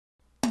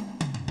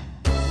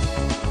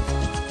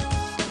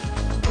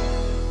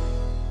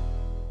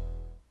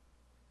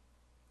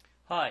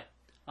Hi,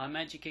 I'm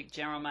EduKick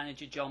General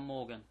Manager John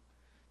Morgan.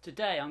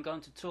 Today I'm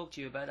going to talk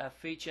to you about our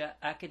feature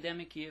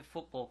academic year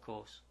football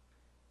course,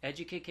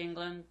 EduKick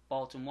England,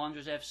 Bolton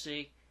Wanderers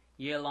FC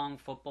year-long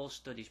football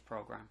studies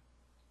program.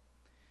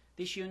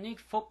 This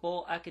unique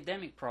football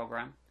academic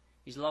program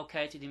is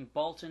located in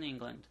Bolton,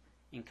 England,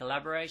 in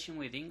collaboration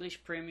with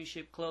English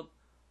Premiership club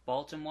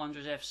Bolton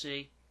Wanderers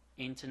FC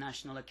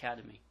International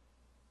Academy.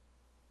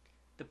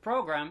 The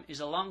program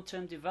is a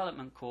long-term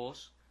development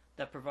course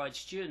that provides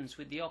students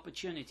with the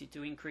opportunity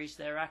to increase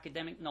their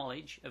academic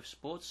knowledge of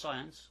sports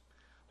science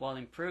while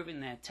improving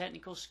their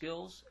technical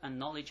skills and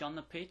knowledge on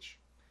the pitch,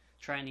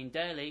 training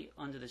daily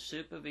under the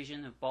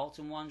supervision of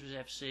Bolton Wanderers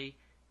FC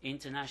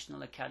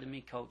International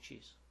Academy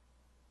Coaches.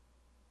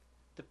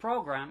 The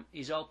program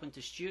is open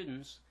to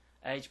students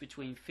aged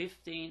between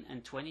 15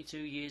 and 22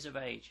 years of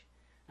age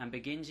and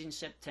begins in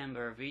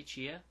September of each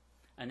year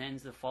and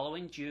ends the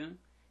following June,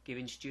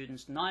 giving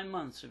students 9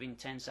 months of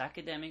intense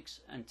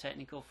academics and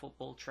technical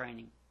football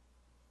training.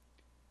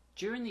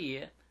 During the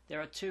year,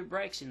 there are 2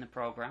 breaks in the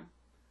program,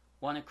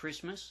 one at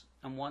Christmas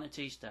and one at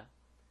Easter.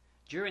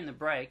 During the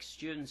breaks,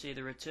 students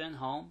either return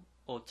home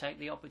or take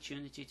the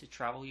opportunity to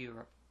travel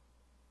Europe.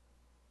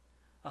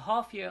 A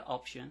half-year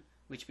option,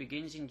 which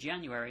begins in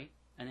January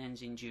and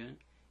ends in June,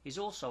 is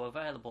also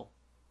available.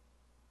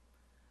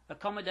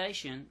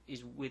 Accommodation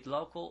is with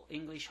local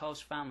English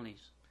host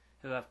families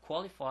who have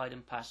qualified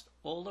and passed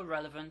all the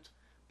relevant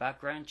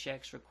background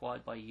checks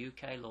required by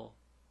UK law.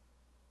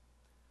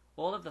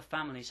 All of the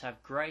families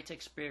have great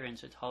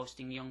experience at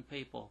hosting young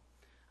people,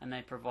 and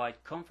they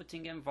provide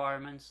comforting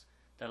environments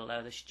that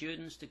allow the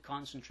students to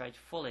concentrate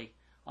fully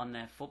on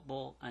their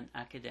football and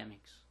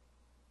academics.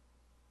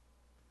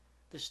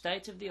 The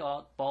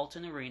state-of-the-art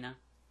Bolton Arena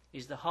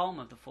is the home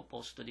of the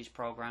football studies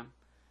program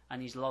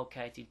and is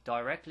located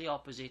directly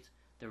opposite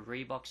the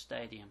Reebok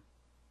Stadium.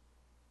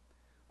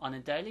 On a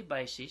daily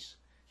basis,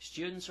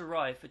 students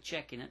arrive for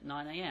check-in at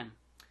 9 AM,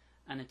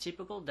 and a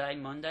typical day,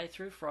 Monday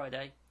through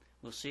Friday,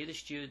 will see the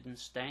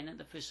students staying at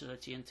the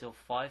facility until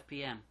 5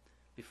 PM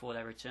before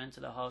they return to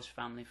the host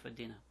family for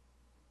dinner.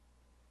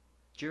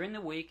 During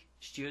the week,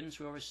 students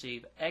will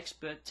receive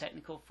expert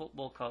technical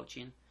football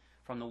coaching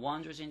from the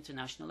Wanderers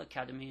International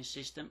Academy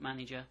Assistant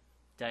Manager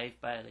Dave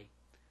Bailey.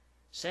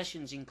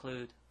 Sessions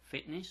include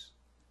fitness,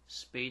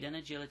 speed and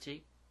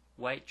agility,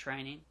 weight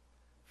training,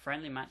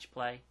 friendly match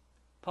play,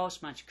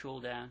 post-match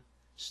cool-down,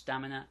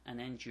 stamina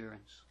and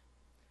endurance.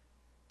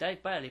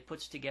 Dave Bailey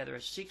puts together a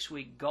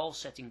 6-week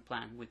goal-setting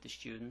plan with the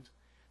student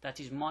that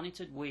is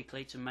monitored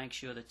weekly to make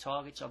sure the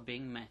targets are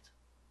being met.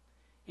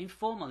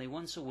 Informally,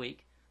 once a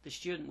week, the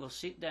student will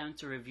sit down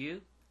to review,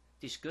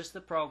 discuss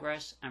the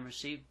progress and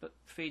receive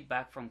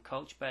feedback from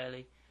Coach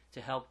Bailey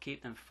to help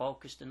keep them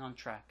focused and on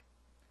track.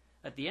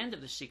 At the end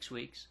of the 6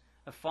 weeks,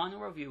 a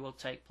final review will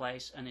take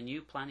place and a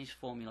new plan is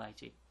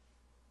formulated.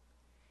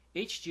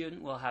 Each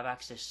student will have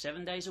access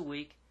 7 days a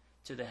week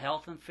to the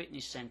Health and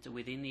Fitness Centre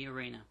within the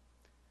arena.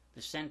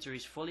 The centre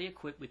is fully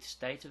equipped with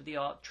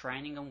state-of-the-art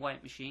training and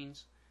weight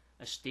machines,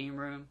 a steam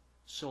room,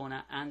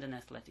 sauna and an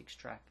athletics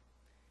track.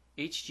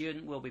 Each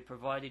student will be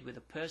provided with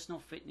a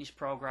personal fitness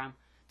program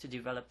to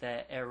develop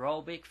their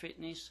aerobic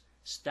fitness,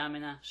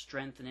 stamina,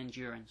 strength and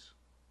endurance.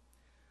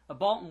 A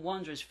Bolton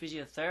Wanderers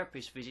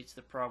physiotherapist visits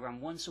the program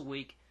once a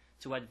week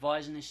to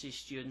advise and assist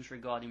students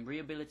regarding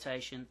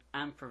rehabilitation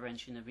and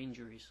prevention of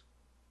injuries.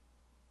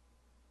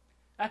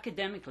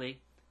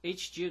 Academically,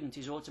 each student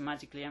is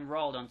automatically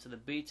enrolled onto the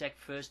BTEC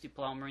First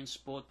Diploma in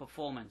Sport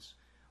Performance,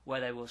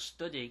 where they will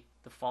study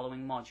the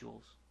following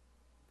modules: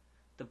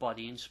 the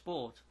body in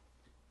sport,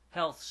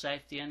 health,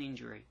 safety and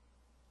injury,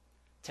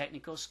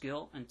 technical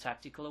skill and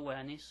tactical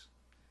awareness,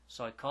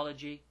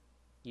 psychology,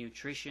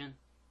 nutrition,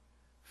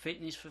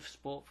 fitness for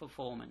sport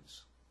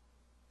performance.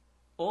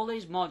 All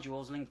these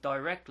modules link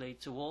directly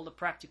to all the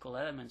practical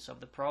elements of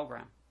the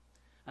program,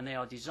 and they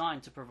are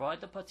designed to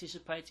provide the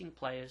participating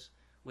players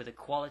with a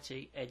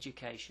quality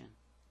education.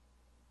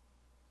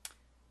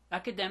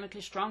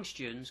 Academically strong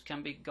students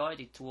can be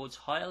guided towards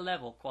higher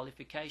level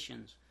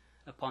qualifications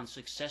upon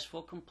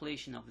successful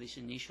completion of this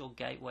initial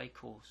gateway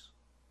course.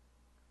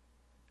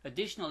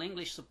 Additional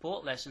English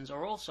support lessons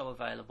are also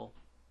available.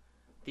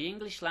 The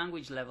English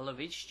language level of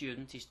each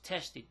student is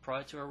tested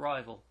prior to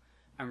arrival,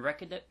 and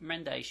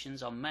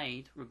recommendations are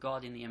made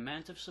regarding the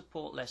amount of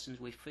support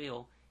lessons we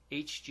feel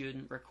each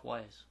student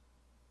requires.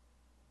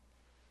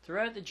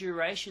 Throughout the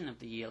duration of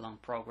the year-long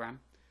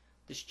program,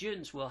 the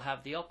students will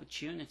have the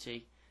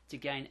opportunity to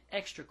gain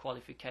extra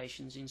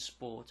qualifications in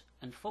sport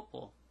and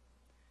football.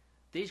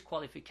 These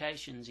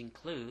qualifications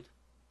include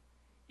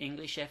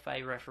English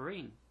FA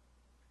refereeing,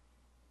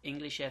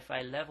 English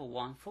FA Level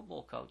 1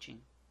 football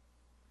coaching,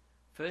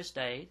 first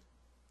aid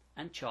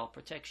and child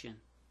protection.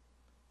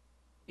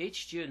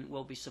 Each student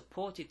will be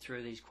supported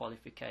through these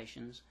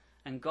qualifications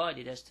and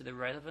guided as to the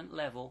relevant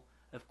level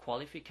of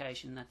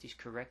qualification that is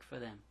correct for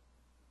them.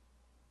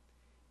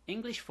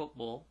 English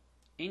football,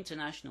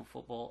 international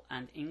football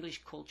and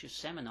English culture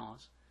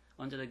seminars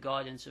under the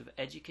guidance of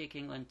EduKick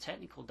England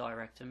Technical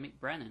Director Mick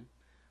Brennan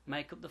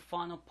make up the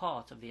final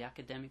part of the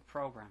academic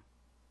program.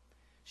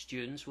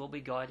 students will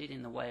be guided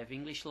in the way of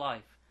English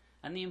life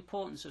and the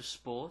importance of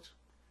sport,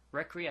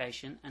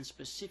 recreation and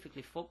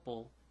specifically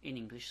football in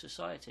English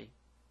society.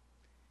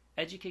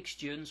 EduKick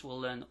students will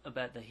learn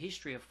about the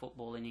history of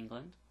football in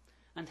England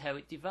and how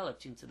it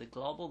developed into the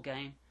global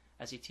game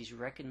as it is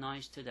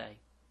recognised today.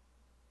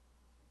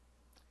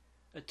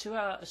 A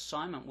 2-hour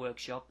assignment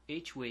workshop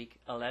each week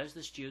allows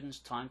the students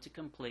time to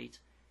complete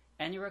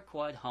any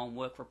required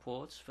homework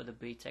reports for the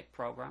BTEC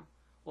program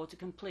or to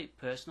complete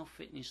personal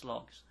fitness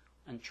logs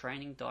and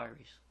training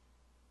diaries.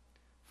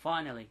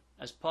 Finally,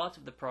 as part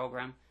of the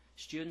program,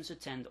 students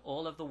attend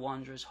all of the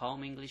Wanderers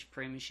Home English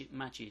Premiership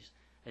matches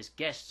as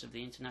guests of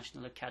the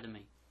International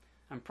Academy,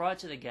 and prior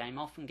to the game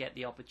often get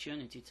the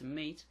opportunity to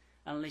meet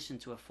and listen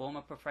to a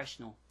former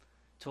professional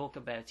talk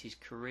about his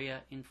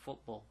career in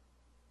football.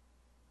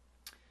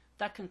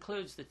 That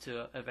concludes the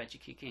tour of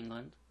EduKick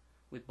England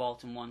with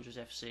Bolton Wanderers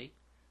FC,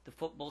 the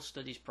football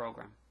studies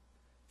program.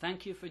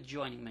 Thank you for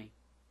joining me.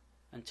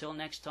 Until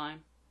next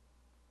time,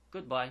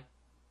 goodbye.